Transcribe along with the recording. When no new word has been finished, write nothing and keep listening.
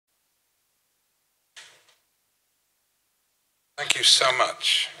Thank you so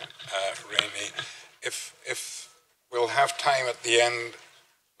much, Rainey. If we'll have time at the end,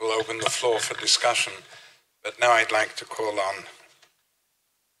 we'll open the floor for discussion. But now I'd like to call on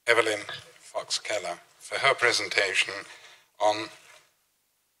Evelyn Fox-Keller for her presentation on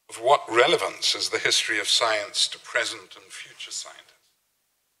of what relevance is the history of science to present and future scientists.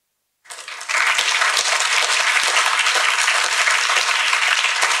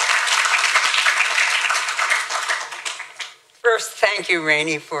 First, thank you,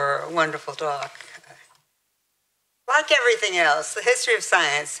 Rainey, for a wonderful talk. Like everything else, the history of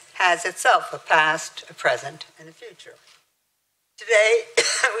science has itself a past, a present, and a future. Today,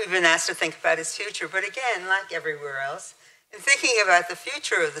 we've been asked to think about its future, but again, like everywhere else, in thinking about the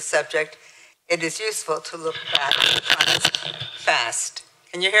future of the subject, it is useful to look back on its past.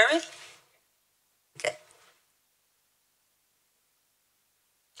 Can you hear me? Okay.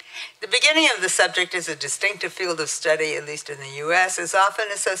 The beginning of the subject as a distinctive field of study, at least in the US, is often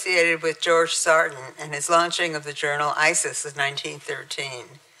associated with George Sarton and his launching of the journal ISIS in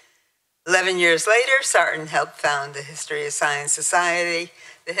 1913. 11 years later, Sarton helped found the History of Science Society.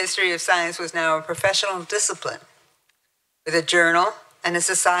 The history of science was now a professional discipline, with a journal and a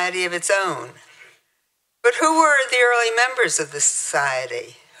society of its own. But who were the early members of the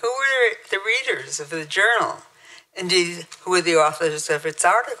society? Who were the readers of the journal? Indeed, who were the authors of its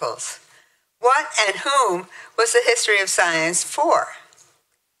articles? What and whom was the history of science for?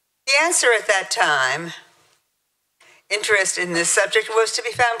 The answer at that time, interest in this subject, was to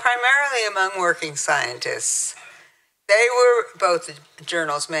be found primarily among working scientists. They were both the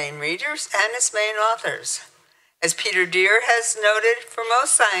journal's main readers and its main authors. As Peter Deere has noted, for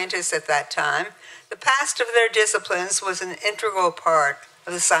most scientists at that time, the past of their disciplines was an integral part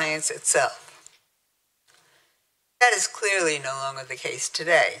of the science itself. That is clearly no longer the case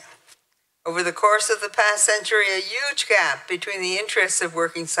today. Over the course of the past century, a huge gap between the interests of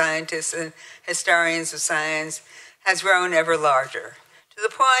working scientists and historians of science has grown ever larger, to the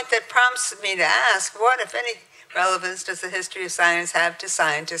point that prompts me to ask, what, if any, relevance does the history of science have to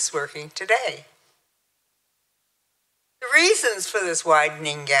scientists working today? The reasons for this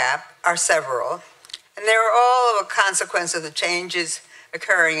widening gap are several, and they are all of a consequence of the changes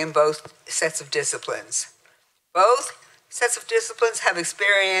occurring in both sets of disciplines. Both sets of disciplines have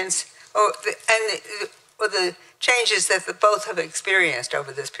experienced, the changes that both have experienced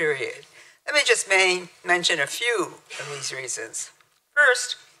over this period. Let me just mention a few of these reasons.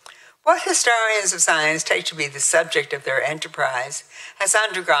 First, what historians of science take to be the subject of their enterprise has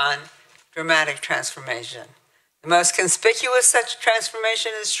undergone dramatic transformation. The most conspicuous such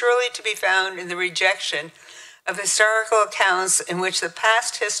transformation is surely to be found in the rejection of historical accounts in which the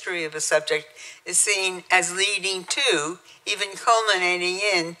past history of a subject is seen as leading to, even culminating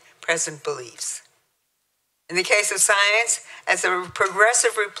in, present beliefs. In the case of science, as a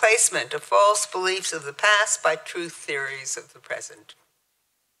progressive replacement of false beliefs of the past by truth theories of the present.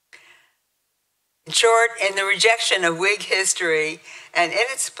 In short, in the rejection of Whig history and in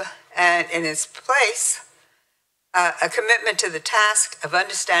its place, a commitment to the task of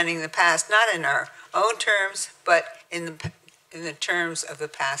understanding the past, not in our own terms, but in the terms of the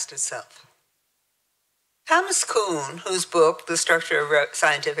past itself. Thomas Kuhn, whose book, The Structure of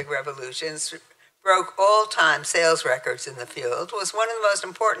Scientific Revolutions, broke all-time sales records in the field, was one of the most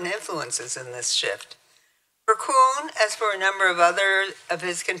important influences in this shift. For Kuhn, as for a number of other of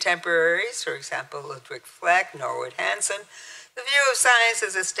his contemporaries, for example, Ludwig Fleck, Norwood Hansen, the view of science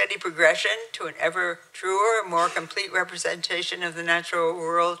as a steady progression to an ever truer, more complete representation of the natural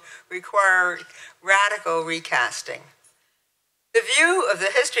world required radical recasting. The view of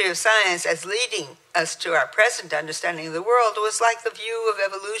the history of science as leading us to our present understanding of the world was like the view of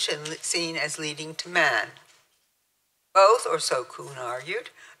evolution seen as leading to man. Both, or so Kuhn argued,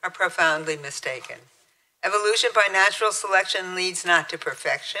 are profoundly mistaken. Evolution by natural selection leads not to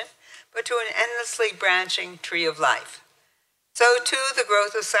perfection, but to an endlessly branching tree of life. So too, the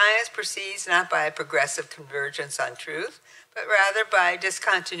growth of science proceeds not by a progressive convergence on truth, but rather by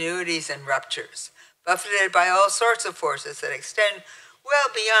discontinuities and ruptures, buffeted by all sorts of forces that extend well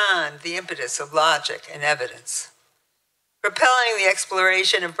beyond the impetus of logic and evidence, propelling the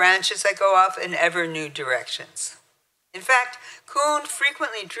exploration of branches that go off in ever new directions. In fact, Kuhn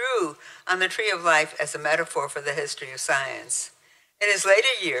frequently drew on the tree of life as a metaphor for the history of science. In his later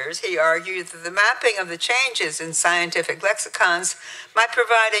years, he argued that the mapping of the changes in scientific lexicons might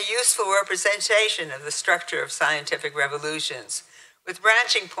provide a useful representation of the structure of scientific revolutions, with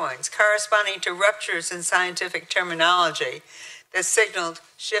branching points corresponding to ruptures in scientific terminology that signaled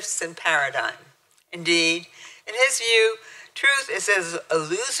shifts in paradigm. Indeed, in his view, Truth is as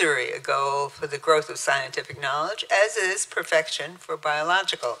illusory a goal for the growth of scientific knowledge as is perfection for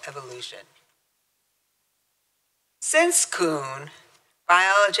biological evolution. Since Kuhn,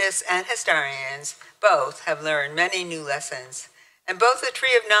 biologists and historians both have learned many new lessons, and both the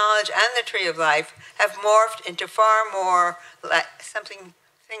tree of knowledge and the tree of life have morphed into far more like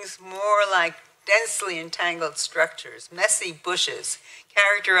things more like densely entangled structures, messy bushes,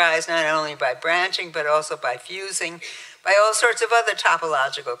 characterized not only by branching but also by fusing, by all sorts of other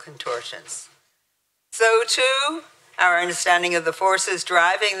topological contortions. So too, our understanding of the forces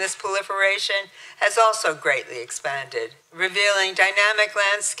driving this proliferation has also greatly expanded, revealing dynamic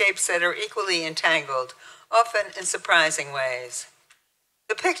landscapes that are equally entangled, often in surprising ways.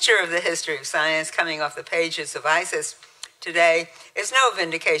 The picture of the history of science coming off the pages of ISIS today is no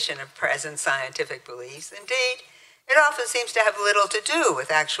vindication of present scientific beliefs. Indeed, it often seems to have little to do with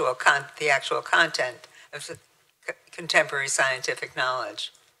the actual content of contemporary scientific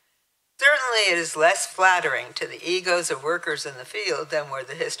knowledge. Certainly, it is less flattering to the egos of workers in the field than were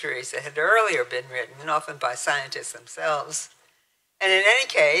the histories that had earlier been written, often by scientists themselves. And in any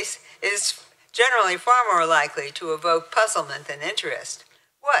case, it is generally far more likely to evoke puzzlement than interest.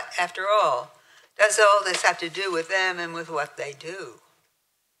 What, after all, does all this have to do with them and with what they do?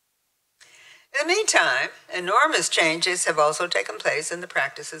 In the meantime, enormous changes have also taken place in the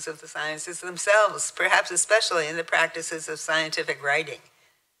practices of the sciences themselves, perhaps especially in the practices of scientific writing.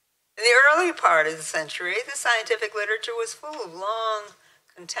 In the early part of the century, the scientific literature was full of long,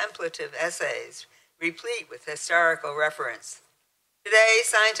 contemplative essays, replete with historical reference. Today,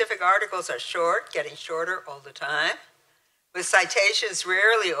 scientific articles are short, getting shorter all the time, with citations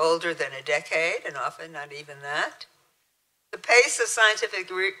rarely older than a decade, and often not even that. The pace of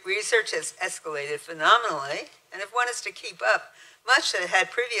scientific research has escalated phenomenally, and if one is to keep up, much that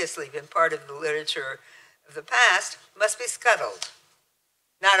had previously been part of the literature of the past must be scuttled.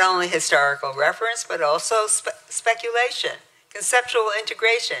 Not only historical reference, but also speculation, conceptual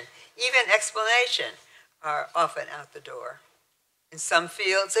integration, even explanation are often out the door. In some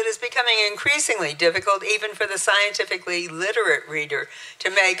fields, it is becoming increasingly difficult even for the scientifically literate reader to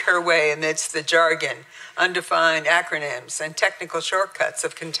make her way amidst the jargon, undefined acronyms, and technical shortcuts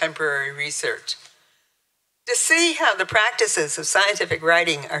of contemporary research. To see how the practices of scientific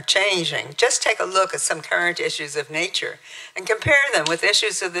writing are changing, just take a look at some current issues of Nature and compare them with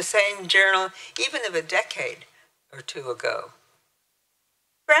issues of the same journal even of a decade or two ago.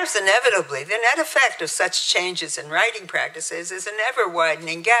 Perhaps inevitably, the net effect of such changes in writing practices is an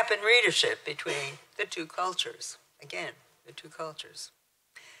ever-widening gap in readership between the two cultures. Again, the two cultures.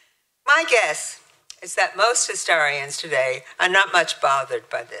 My guess is that most historians today are not much bothered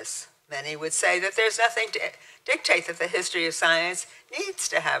by this. Many would say that there's nothing to dictate that the history of science needs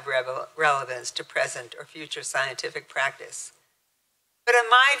to have relevance to present or future scientific practice. But in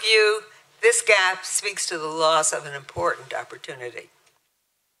my view, this gap speaks to the loss of an important opportunity.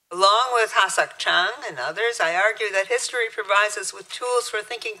 Along with Hasak Chang and others, I argue that history provides us with tools for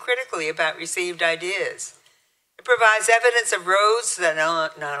thinking critically about received ideas. It provides evidence of roads that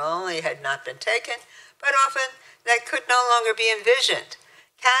not only had not been taken, but often that could no longer be envisioned,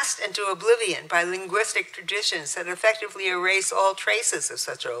 cast into oblivion by linguistic traditions that effectively erase all traces of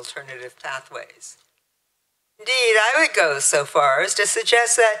such alternative pathways. Indeed, I would go so far as to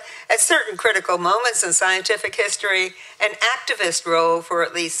suggest that at certain critical moments in scientific history, an activist role for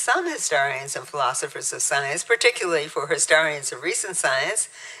at least some historians and philosophers of science, particularly for historians of recent science,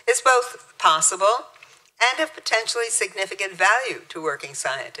 is both possible and of potentially significant value to working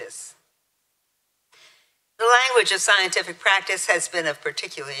scientists. The language of scientific practice has been of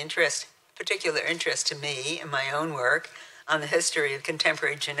particular interest to me in my own work on the history of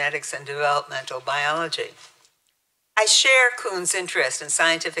contemporary genetics and developmental biology. I share Kuhn's interest in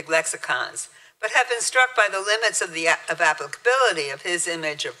scientific lexicons, but have been struck by the limits of applicability of his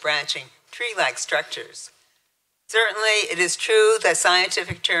image of branching tree-like structures. Certainly, it is true that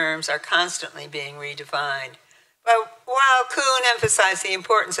scientific terms are constantly being redefined. But while Kuhn emphasized the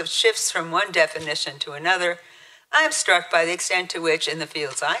importance of shifts from one definition to another, I am struck by the extent to which, in the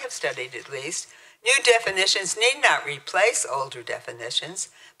fields I have studied at least, new definitions need not replace older definitions,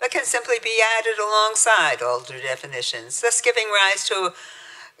 but can simply be added alongside older definitions, thus giving rise to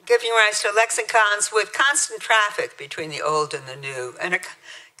lexicons with constant traffic between the old and the new, and a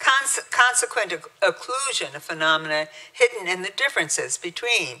consequent occlusion of phenomena hidden in the differences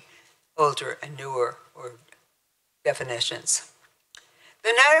between older and newer definitions. The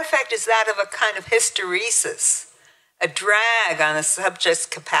net effect is that of a kind of hysteresis, a drag on a subject's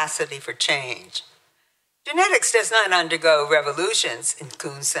capacity for change. Genetics does not undergo revolutions in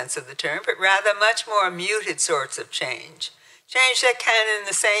Kuhn's sense of the term, but rather much more muted sorts of change. change that can in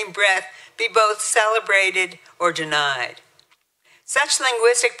the same breath be both celebrated or denied. Such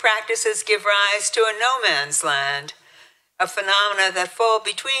linguistic practices give rise to a no man's land of phenomena that fall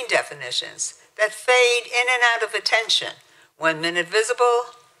between definitions, that fade in and out of attention, one minute visible,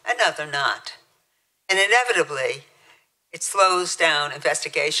 another not. And inevitably, it slows down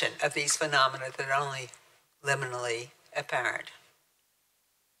investigation of these phenomena that are only liminally apparent.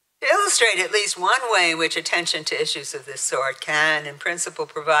 To illustrate at least one way in which attention to issues of this sort can, in principle,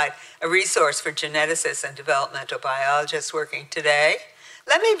 provide a resource for geneticists and developmental biologists working today,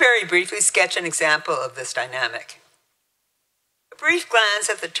 let me very briefly sketch an example of this dynamic. A brief glance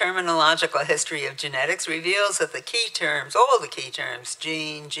at the terminological history of genetics reveals that the key terms, all the key terms,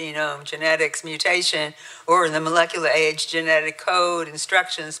 gene, genome, genetics, mutation, or in the molecular age, genetic code,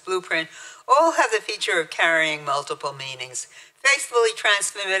 instructions, blueprint, all have the feature of carrying multiple meanings, faithfully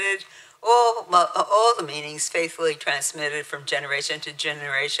transmitted, all the meanings faithfully transmitted from generation to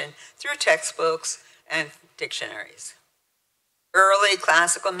generation through textbooks and dictionaries. Early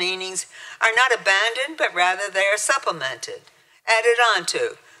classical meanings are not abandoned, but rather they are supplemented, added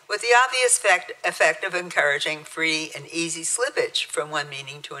onto, with the obvious effect of encouraging free and easy slippage from one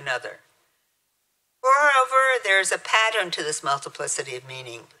meaning to another. Moreover, there is a pattern to this multiplicity of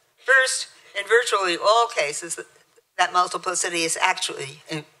meaning. First, in virtually all cases, that multiplicity is actually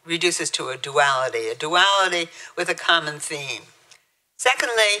reduces to a duality with a common theme.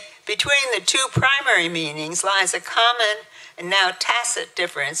 Secondly, between the two primary meanings lies a common and now tacit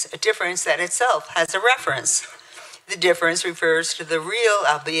difference, a difference that itself has a reference. The difference refers to the real,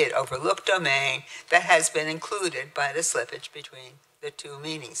 albeit overlooked domain that has been included by the slippage between the two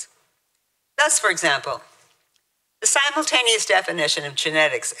meanings. Thus, for example, the simultaneous definition of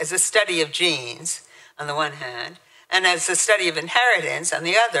genetics as a study of genes, on the one hand, and as a study of inheritance, on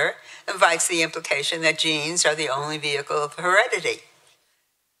the other, invites the implication that genes are the only vehicle of heredity.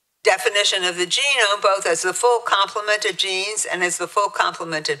 Definition of the genome, both as the full complement of genes and as the full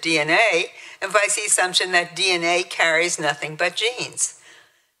complement of DNA, invites the assumption that DNA carries nothing but genes.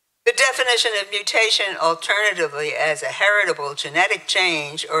 The definition of mutation, alternatively as a heritable genetic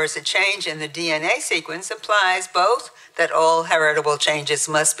change or as a change in the DNA sequence, implies both that all heritable changes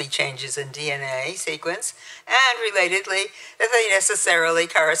must be changes in DNA sequence, and relatedly, that they necessarily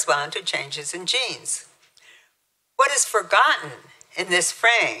correspond to changes in genes. What is forgotten in this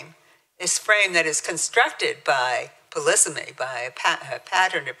frame that is constructed by polysemy, by a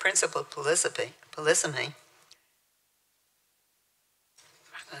pattern of principled polysemy.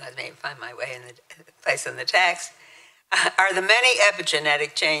 Let me find my way in the place in the text, are the many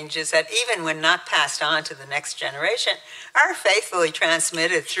epigenetic changes that, even when not passed on to the next generation, are faithfully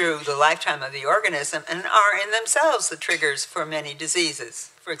transmitted through the lifetime of the organism and are in themselves the triggers for many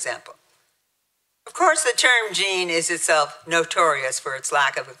diseases, for example. Of course, the term gene is itself notorious for its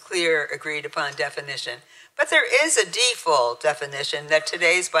lack of a clear, agreed-upon definition, but there is a default definition that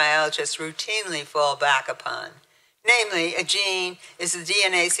today's biologists routinely fall back upon. Namely, a gene is the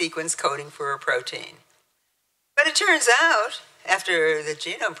DNA sequence coding for a protein. But it turns out, after the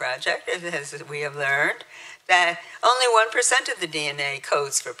Genome Project, as we have learned, that only 1% of the DNA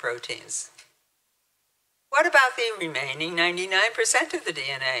codes for proteins. What about the remaining 99% of the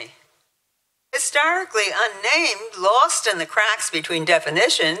DNA? Historically unnamed, lost in the cracks between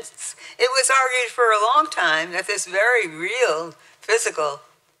definitions, it was argued for a long time that this very real physical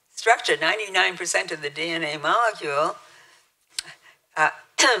structure, 99% of the DNA molecule,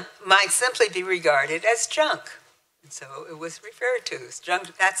 might simply be regarded as junk. And so it was referred to as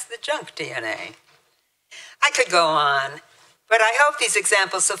junk. That's the junk DNA. I could go on, but I hope these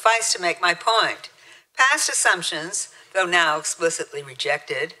examples suffice to make my point. Past assumptions, though now explicitly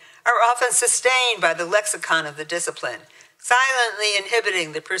rejected, are often sustained by the lexicon of the discipline, silently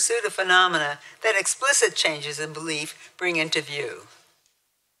inhibiting the pursuit of phenomena that explicit changes in belief bring into view.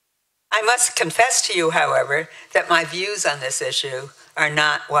 I must confess to you, however, that my views on this issue are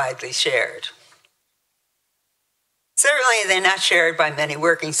not widely shared. Certainly, they're not shared by many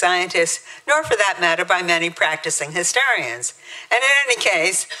working scientists, nor for that matter by many practicing historians, and in any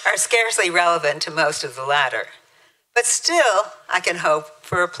case, are scarcely relevant to most of the latter. But still, I can hope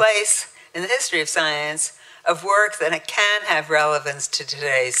for a place in the history of science of work that can have relevance to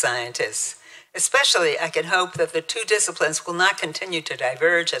today's scientists. Especially, I can hope that the two disciplines will not continue to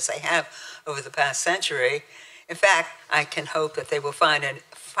diverge as they have over the past century. In fact, I can hope that they will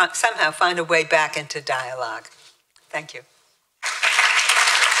somehow find a way back into dialogue. Thank you.